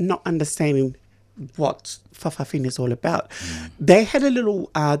mother, not understanding what whawhawhine is all about. They had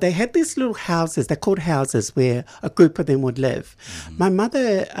they had these little houses, they're called houses, where a group of them would live. My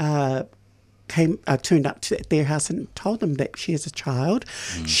mother turned up to their house and told them that she is a child.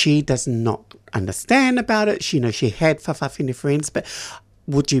 She does not understand about it. She had whawhawhine friends, but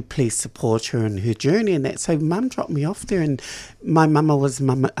would you please support her in her journey and that? So Mum dropped me off there, and my mama was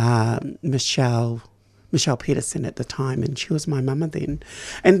Michelle Peterson at the time, and she was my mama then.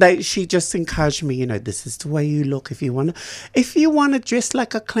 And she just encouraged me, this is the way you look. If you want to dress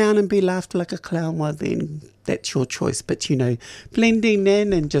like a clown and be laughed like a clown, well then that's your choice. But blending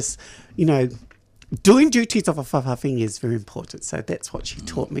in and just doing duties of a whawhawhine is very important. So that's what she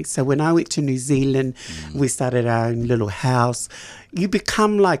taught me. So when I went to New Zealand, we started our own little house. You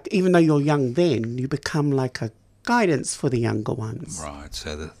become like, even though you're young then, you become like a guidance for the younger ones. Right.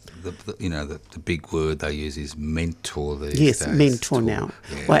 So the big word they use is mentor these days. Yes, mentor now.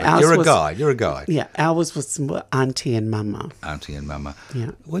 Yeah, well, you're a guide. Yeah, ours was auntie and mama. Auntie and mama.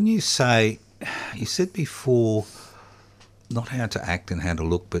 Yeah. When you said before, not how to act and how to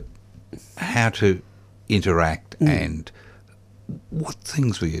look, but how to interact and what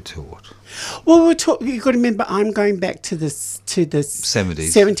things were you taught? Well, you've got to remember, I'm going back to the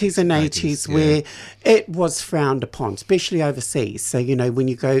 70s and 80s where it was frowned upon, especially overseas. So, when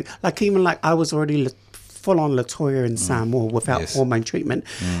you go, I was already full-on Latoya in Samoa without hormone treatment.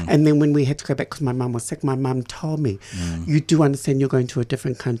 And then when we had to go back because my mum was sick, my mum told me, you do understand you're going to a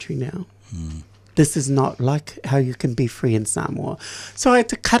different country now. This is not like how you can be free in Samoa. So I had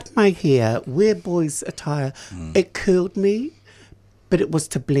to cut my hair, wear boys' attire. It curled me, but it was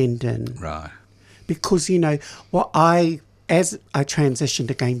to blend in. Right. Because, what I as I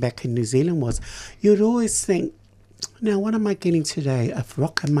transitioned again back in New Zealand was, you'd always think, now what am I getting today? A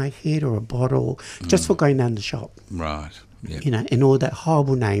rock in my head or a bottle just for going down the shop? Right. Yep. You know, and all that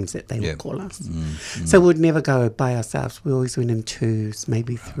horrible names that they would call us. So we'd never go by ourselves. We always went in 2s,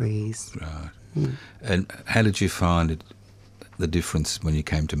 maybe 3s. Right. And how did you find it, the difference when you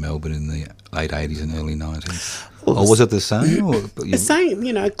came to Melbourne in the late 80s and early 90s? Or was it the same? The same,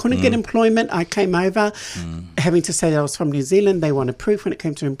 you know, couldn't get employment. I came over having to say that I was from New Zealand. They wanted proof when it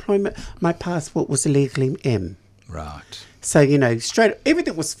came to employment. My passport was illegally M. Right. So, you know,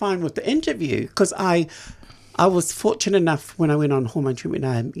 everything was fine with the interview because I was fortunate enough when I went on hormone treatment,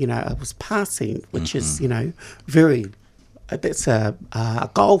 I was passing, which is, you know, that's a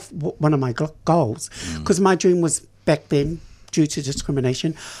goal, one of my goals. Because my dream was back then, due to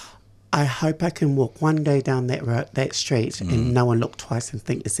discrimination, I hope I can walk one day down that street and no one look twice and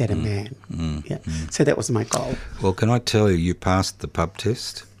think, is that a man? So that was my goal. Well, can I tell you, you passed the pub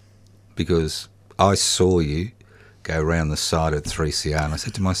test because I saw you go around the side at 3CR and I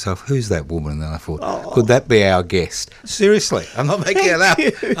said to myself, who's that woman? And then I thought, could that be our guest? Seriously, I'm not making it up.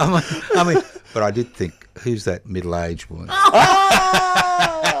 I mean, but I did think, who's that middle-aged woman?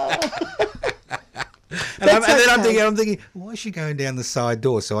 And then I'm thinking, why is she going down the side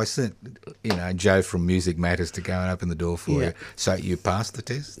door? So I sent, Joe from Music Matters to go and open the door for you. So you passed the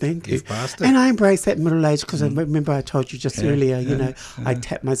test. Thank you. You've passed it. And I embrace that middle age because I remember I told you just earlier, I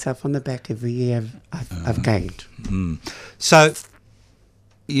tap myself on the back every year I've gained. So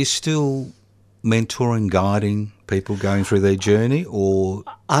you're still mentoring, guiding people going through their journey, or?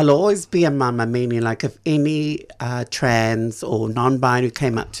 I'll always be a mama, meaning like if any trans or non-binary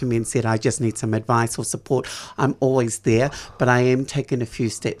came up to me and said, I just need some advice or support, I'm always there, but I am taking a few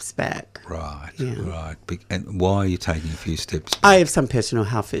steps back. Right, right. And why are you taking a few steps back? I have some personal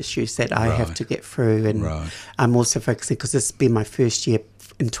health issues that I have to get through, and I'm also focusing, because this has been my first year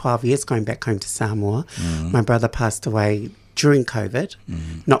in 12 years going back home to Samoa. My brother passed away during COVID,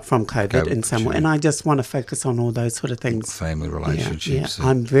 not from COVID in Samoa, and I just want to focus on all those sort of things. Family relationships. Yeah,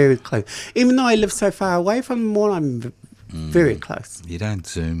 I'm very close. Even though I live so far away from them all, I'm very close. You don't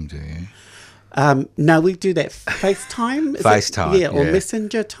Zoom, do you? No, we do that FaceTime. FaceTime, or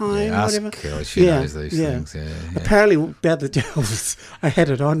Messenger time, ask whatever. Kelly, she knows these things. Yeah. Apparently, the other day I had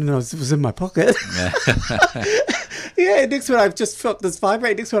it on and it was in my pocket. Next one, I've just felt this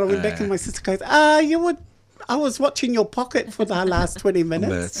vibrate. Next one, I went back and my sister goes, I was watching your pocket for the last 20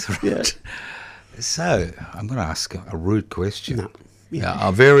 minutes. That's right. So, I'm going to ask a rude question. No.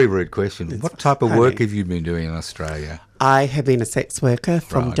 A very rude question. What type of work have you been doing in Australia? I have been a sex worker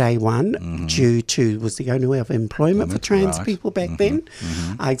from day one, due to, was the only way of employment for trans people back then.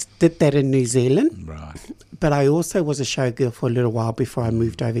 I did that in New Zealand. Right. But I also was a showgirl for a little while before I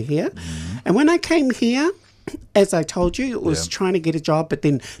moved over here. And when I came here, as I told you, it was trying to get a job, but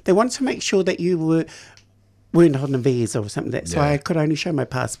then they wanted to make sure that you weren't on a visa or something like that. So I could only show my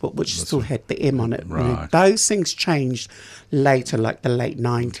passport, which still had the M on it. Right. You know, those things changed later, like the late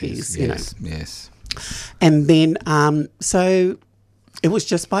 90s, you know. Yes. And then, so it was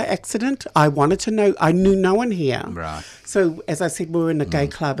just by accident. I wanted to know. I knew no one here. Right. So as I said, we were in a gay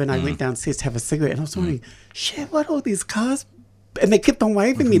club and I went downstairs to have a cigarette and I was wondering, shit, what are all these cars? And they kept on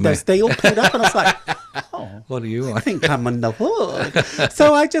waving me. They all pulled up and I was like, what do you want? I think I'm in the hood.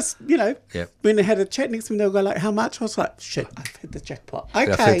 So I just, when they had a chat next to me, they would go like, how much? I was like, shit, I've hit the jackpot.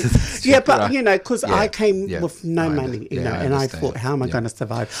 Okay. But, because I came with no money, and I thought, how am I going to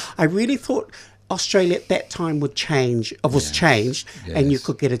survive? I really thought Australia at that time would change, changed, and you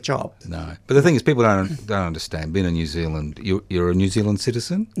could get a job. No. But the thing is, people don't understand. Being in New Zealand, you're a New Zealand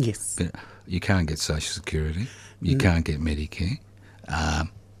citizen? Yes. You can't get Social Security. You can't get Medicare.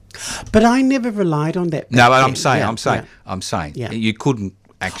 But I never relied on that. No, but I'm saying, you couldn't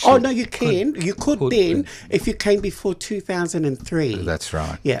actually. Oh, no, you can. You could then, if you came before 2003. That's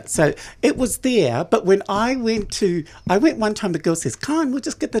right. Yeah, so it was there, but when I went one time, the girl says, we'll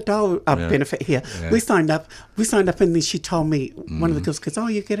just get the dole benefit here. Yeah. We signed up, and then she told me, one of the girls goes,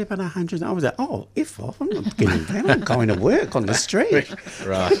 you get about 100. I was like, F off, I'm not getting that. I'm going to work on the street.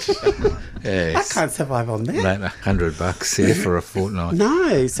 Right. Yes. I can't survive on that. $100 for a fortnight.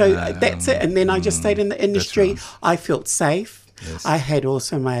 No, so that's it. And then I just stayed in the industry. Right. I felt safe. Yes. I had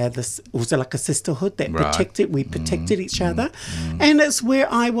also was like a sisterhood that protected. We protected each other, and it's where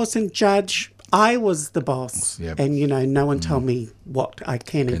I wasn't judged. I was the boss, and no one told me what I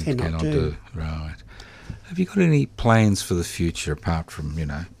can and cannot do. Right. Have you got any plans for the future apart from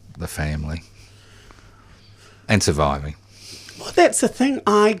the family and surviving? Well, that's the thing.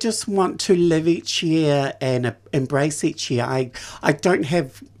 I just want to live each year and embrace each year. I don't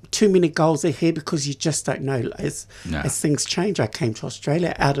have too many goals ahead because you just don't know as things change. I came to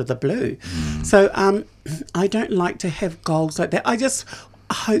Australia out of the blue. So I don't like to have goals like that. I just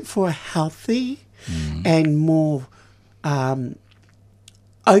hope for a healthy and more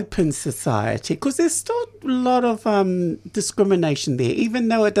open society, because there's still a lot of discrimination there. Even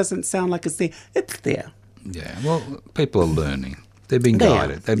though it doesn't sound like it's there, it's there. Yeah, well, people are learning. They've been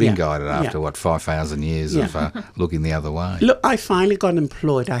guided. They've been guided after, 5,000 years of looking the other way. Look, I finally got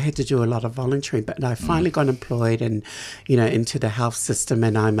employed. I had to do a lot of volunteering, but I finally got employed and, into the health system,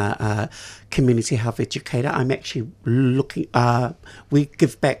 and I'm a community health educator. I'm actually looking, we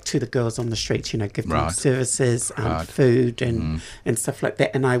give back to the girls on the streets, give them services, food and stuff like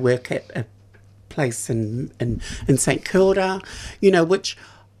that. And I work at a place in St Kilda, which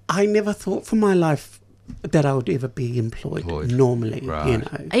I never thought for my life that I would ever be employed normally,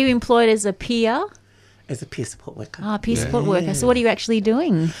 Are you employed as a peer? As a peer support worker. Peer support worker. So what are you actually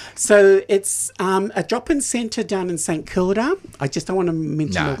doing? So it's a drop-in centre down in St Kilda. I just don't want to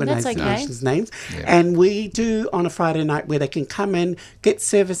mention organisations' names. Yeah. And we do on a Friday night where they can come in, get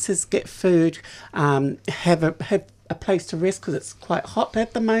services, get food, have a place to rest because it's quite hot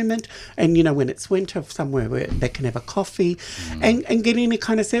at the moment, and when it's winter, somewhere where they can have a coffee and get any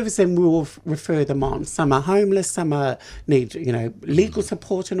kind of service, and we will refer them on. Some are homeless, some need legal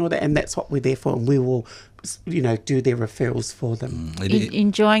support and all that, and that's what we're there for, and we will do their referrals for them.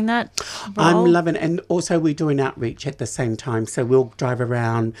 Enjoying that role? I'm loving it. And also we're doing outreach at the same time, so we'll drive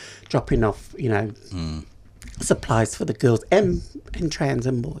around dropping off supplies for the girls and trans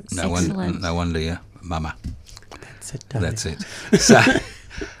and boys. No wonder you mama. That's it. So,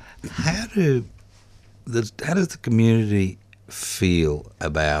 how does the community feel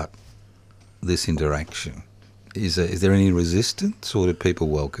about this interaction? Is there any resistance, or do people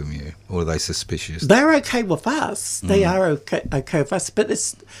welcome you, or are they suspicious? They're okay with us. They are okay with us, but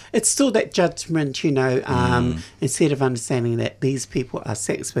it's still that judgment, instead of understanding that these people are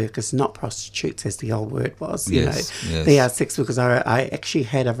sex workers, not prostitutes, as the old word was. Yes. They are sex workers. I actually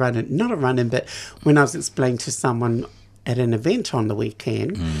had not a run-in, but when I was explaining to someone at an event on the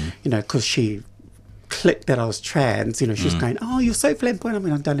weekend, because she clicked that I was trans, she was going, "Oh, you're so flamboyant."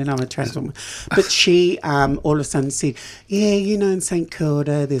 I don't know I'm a trans woman. But she all of a sudden said, "Yeah, in St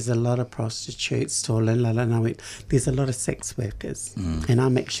Kilda there's a lot of prostitutes still, and I went, there's a lot of sex workers, and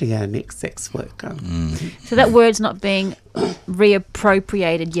I'm actually an ex-sex worker." So that word's not being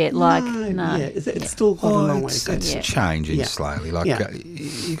reappropriated yet, it's still got a long way to go. It's changing slowly.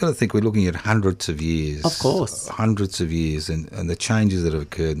 You've got to think we're looking at hundreds of years. Of course. Hundreds of years, and the changes that have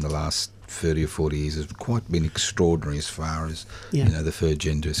occurred in the last 30 or 40 years has quite been extraordinary as far as the third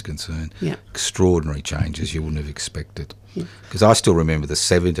gender is concerned. Extraordinary changes you wouldn't have expected. Because I still remember the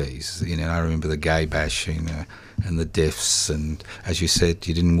 70s. I remember the gay bashing and the deaths, and as you said,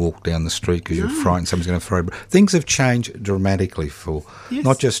 you didn't walk down the street because you were frightened someone's going to throw. Things have changed dramatically for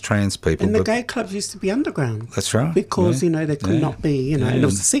not just trans people. And the gay clubs used to be underground. That's right. Because they could not be. And it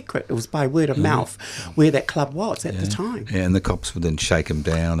was a secret. It was by word of mouth where that club was at the time. Yeah, and the cops would then shake them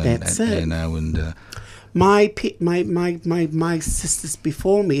down. That's it. My sisters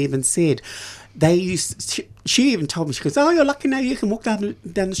before me even said they used. She even told me, she goes, "Oh, you're lucky now you can walk down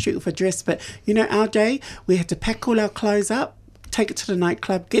the street with a dress." But our day, we had to pack all our clothes up, take it to the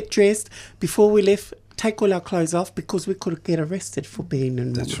nightclub, get dressed. Before we left, take all our clothes off because we could get arrested for being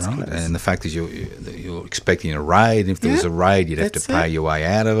in women's clothes. And the fact is you're expecting a raid. If there was a raid, you'd have to pay your way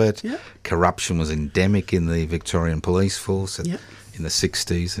out of it. Corruption was endemic in the Victorian police force in the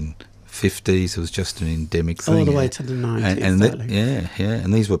 60s and 50s. It was just an endemic thing. All the way to the 90s.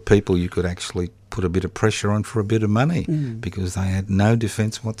 And these were people you could actually put a bit of pressure on for a bit of money because they had no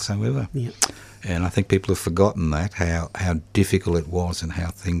defence whatsoever. And I think people have forgotten that, how difficult it was and how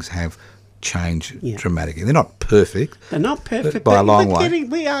things have changed dramatically. They're not perfect. They're not perfect, by a long way.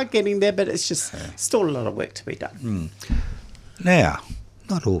 We are getting there, but it's just still a lot of work to be done. Now,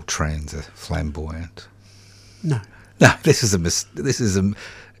 not all trans are flamboyant. No, this is a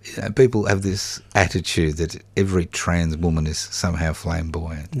people have this attitude that every trans woman is somehow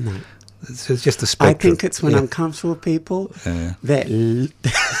flamboyant. No. It's just a spectrum. I think it's when I'm comfortable with people that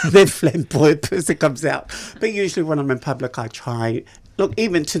flamboyant person comes out. But usually when I'm in public, I try. Look,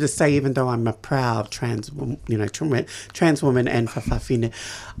 even to this day, even though I'm a proud trans woman, trans woman and whawhawhine,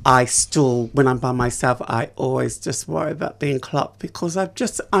 I still, when I'm by myself, I always just worry about being clocked because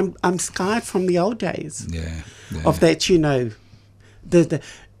I'm scarred from the old days. Of that,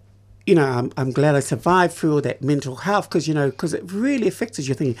 I'm glad I survived through all that mental health because it really affects you.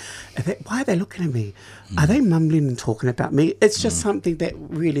 You're thinking, why are they looking at me? Are they mumbling and talking about me? It's just something that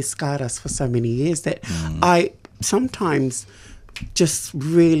really scarred us for so many years that I sometimes just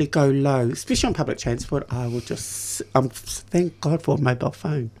really go low, especially on public transport, I will just, thank God for a mobile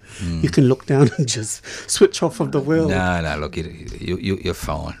phone. You can look down and just switch off of the world. No, look, you're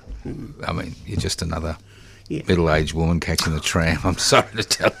fine. I mean, you're just another middle-aged woman catching the tram. I'm sorry to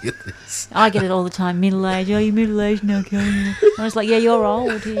tell you this. I get it all the time. Middle-aged. Oh, you're middle-aged now, Kelly. I was like, yeah, you're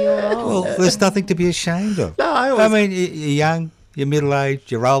old. You're old. Well, there's nothing to be ashamed of. No, I mean, you're young, you're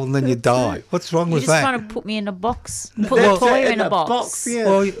middle-aged, you're old, and then you die. What's wrong with that? You're just trying to put me in a box. Put Latoya in a box. Yeah.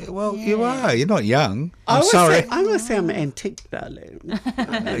 Well, you are. You're not young. I I'm sorry. I would say I'm an antique, darling.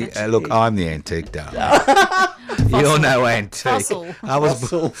 Look, I'm the antique, darling. You're no antique. Fossil. I was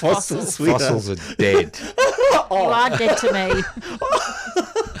Fossil, sweetheart. Fossils are dead. You are dead to me.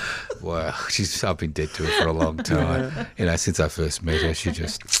 Well, I've been dead to her for a long time. You know, since I first met her, she's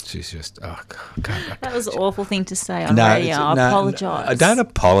just. Oh God, I can't. That was an awful thing to say on radio. I apologise. I don't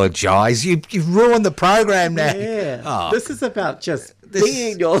apologise. You've ruined the program now. Yeah. Oh, this is about just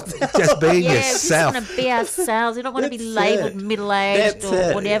being yourself. Just being Yeah, yourself. we just want to be ourselves. We don't want to be labelled middle-aged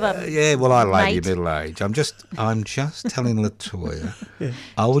or whatever. Yeah, well, I label you mate. middle-aged. I'm just telling Latoya.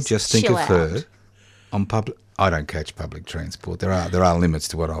 I would just think Chill of her out. on public. I don't catch public transport. There are limits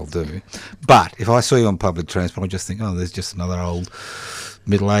to what I'll do. But if I saw you on public transport, I'd just think, oh, there's just another old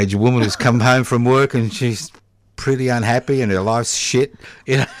middle-aged woman who's come home from work and she's pretty unhappy and her life's shit.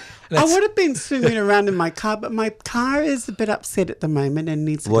 You know. I would have been swimming around in my car, but my car is a bit upset at the moment and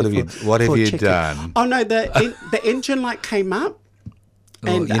needs to What go have you checking. done? Oh no, the engine light came up.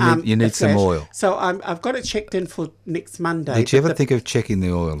 Well, And you need it some flashed. oil. So I've got it checked in for next Monday. Did you but ever think of checking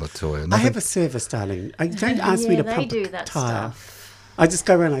the oil, Latoya? I have a service, darling. Don't ask me to they pump do the that tyre. stuff. I just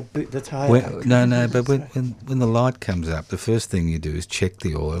go around and I boot the tyre. No, but when the light comes up, the first thing you do is check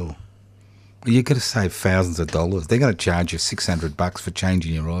the oil. You're going to save thousands of dollars. They're going to charge you $600 for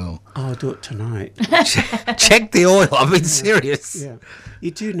changing your oil. I'll do it tonight. Check the oil. I've been serious. Yeah.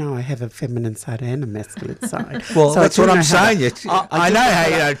 You do know I have a feminine side and a masculine side. Well, So that's I what do I'm know how saying. to- I do know know how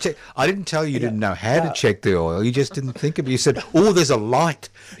you how don't check. I didn't tell you didn't know how to check the oil. You just didn't think of it. You said, oh, there's a light.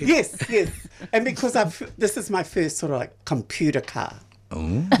 Yes. And because this is my first sort of like computer car.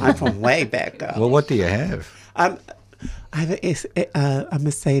 Oh. I'm from way back. Girl. Well, what do you have? I have a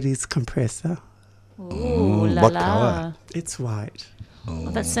Mercedes compressor. Ooh, la what la. colour? It's white.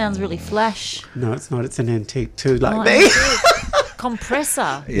 Well, that sounds really flash. No, it's not. It's an antique too, like Oh, me.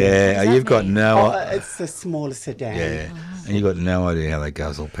 Compressor. Yeah, What does you've that got mean? no. It's a smaller sedan. Yeah, and you've got no idea how they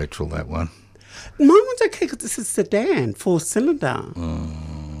guzzle petrol, that one. Mine one's okay because it's a sedan, 4-cylinder.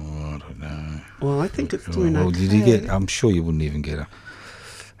 Oh, I don't know. Well, I think it's doing Well, okay. did you get? I'm sure you wouldn't even get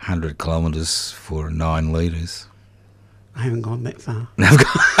 100 kilometres for 9 litres. I haven't gone that far.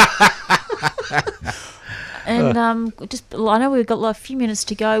 And I know we've got a few minutes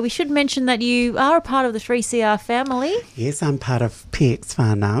to go. We should mention that you are a part of the 3CR family. Yes, I'm part of PX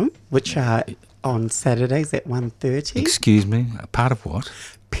Whānau, which are on Saturdays at 1:30. Excuse me, a part of what?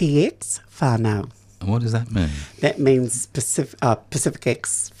 PX Whānau. And what does that mean? That means Pacific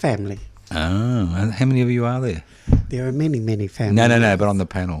X family. Oh, and how many of you are there? There are many, many families. No, but on the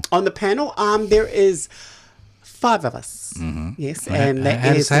panel. On the panel, there is 5 of us. Mm-hmm. Yes, Well, and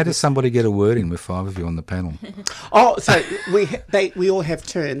how does somebody get a word in with 5 of you on the panel? Oh, so we all have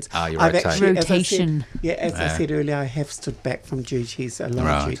turns. Ah, you I've rotate. actually, Rotation. As I said earlier, I have stood back from duties, a lot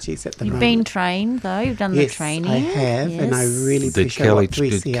of duties at the You've moment. been trained, though. You've done Yes, the training. I have, and I really Did appreciate Kelly, what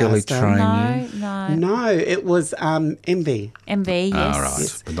 3CR's did Kelly done. train you? No. No, it was MV. MV, yes. Oh, right,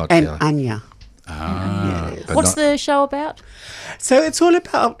 Yes. but not And Kelly. Anya. Ah, but What's not- the show about? So it's all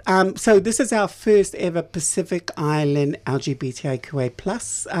about. So this is our first ever Pacific Island LGBTIQA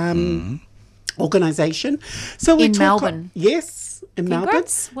plus organisation. So we In talk Melbourne? Yes, in Melbourne.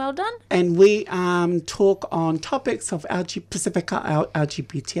 Congrats. Well done. And we talk on topics of Pacific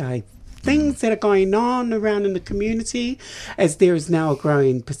LGBTI things that are going on around in the community, as there is now a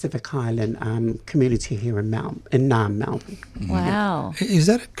growing Pacific Island community here in Melbourne. Wow. Is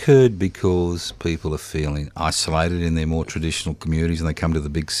that occurred because people are feeling isolated in their more traditional communities and they come to the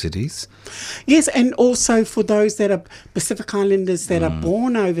big cities? Yes, and also for those that are Pacific Islanders that are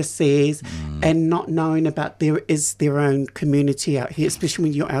born overseas and not knowing about there is their own community out here, especially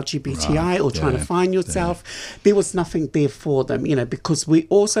when you're LGBTI or trying to find yourself, there was nothing there for them, because we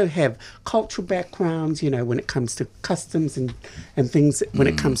also have cultural backgrounds, when it comes to customs and things when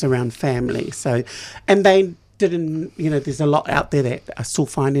it comes around family. So, and they didn't, there's a lot out there that are still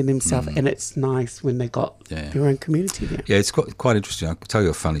finding themselves, and it's nice when they got their own community there. Yeah, it's quite interesting. I'll tell you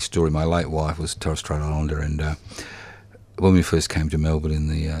a funny story. My late wife was a Torres Strait Islander, and when we first came to Melbourne in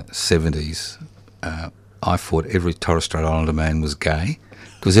the 70s, I thought every Torres Strait Islander man was gay.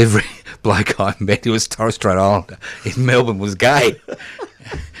 because every bloke I met who was Torres Strait Islander in Melbourne was gay.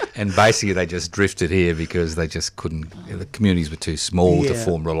 And basically they just drifted here because they just couldn't, the communities were too small to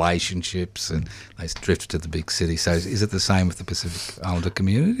form relationships, and they drifted to the big city. So is it the same with the Pacific Islander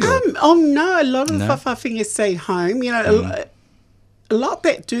community? No, a lot of the whawhawhinga stay home. You know, a lot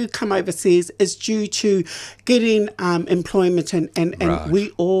that do come overseas is due to getting employment, and we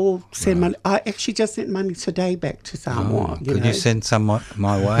all send money. I actually just sent money today back to Samoa. Could you send some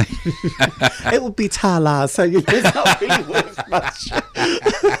my way? It would be tala, so it's not really worth much.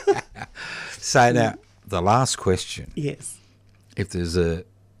 So now, the last question. Yes. If there's a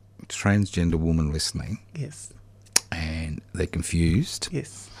transgender woman listening, yes, and they're confused,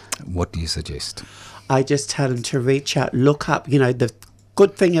 yes, what do you suggest? I just tell them to reach out, look up. You know, the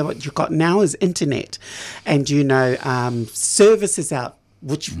good thing of what you've got now is internet, and services out,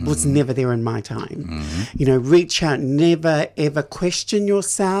 which was never there in my time. You know, reach out, never ever question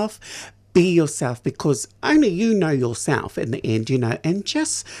yourself, be yourself, because only you know yourself in the end. You know, and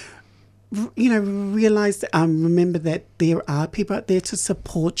just realize, remember that there are people out there to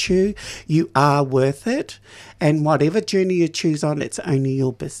support you. You are worth it, and whatever journey you choose on, it's only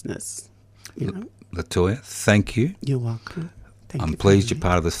your business. You know. Latoya, thank you. You're welcome. I'm pleased you're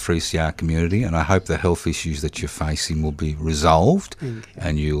part of the 3CR community, and I hope the health issues that you're facing will be resolved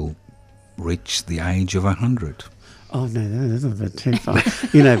and you'll reach the age of 100. Oh, no, that's a bit too far.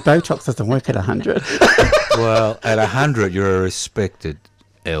 Botox doesn't work at 100. Well, at 100, you're a respected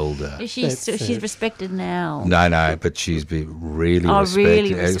elder. She's respected now. No, but she's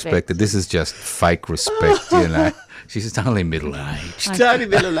really respected. This is just fake respect, you know. She's only middle-aged. She's only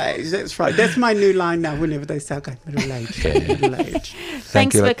middle-aged, that's right. That's my new line now whenever they say, okay, middle-aged, middle-aged.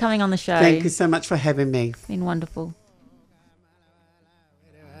 Thanks for coming on the show. Thank you so much for having me. It's been wonderful.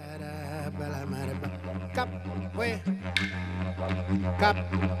 Way.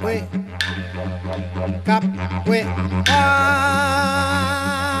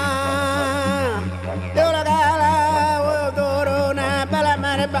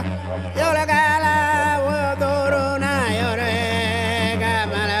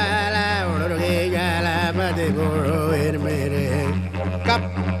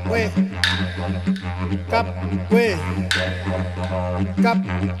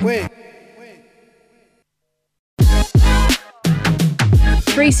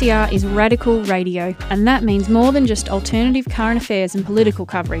 3CR is radical radio, and that means more than just alternative current affairs and political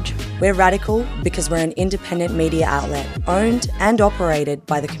coverage. We're radical because we're an independent media outlet, owned and operated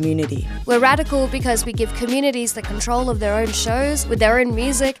by the community. We're radical because we give communities the control of their own shows, with their own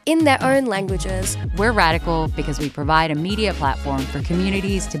music, in their own languages. We're radical because we provide a media platform for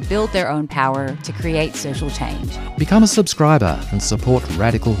communities to build their own power to create social change. Become a subscriber and support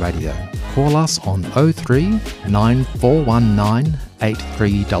Radical Radio. Call us on 03 9419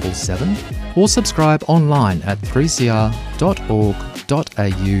 8377 or subscribe online at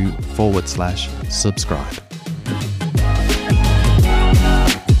 3cr.org.au/subscribe.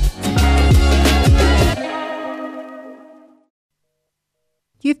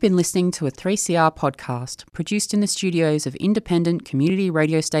 You've been listening to a 3CR podcast produced in the studios of independent community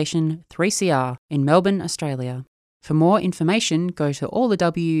radio station 3CR in Melbourne, Australia. For more information, go to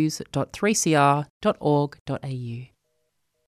allthews.3cr.org.au.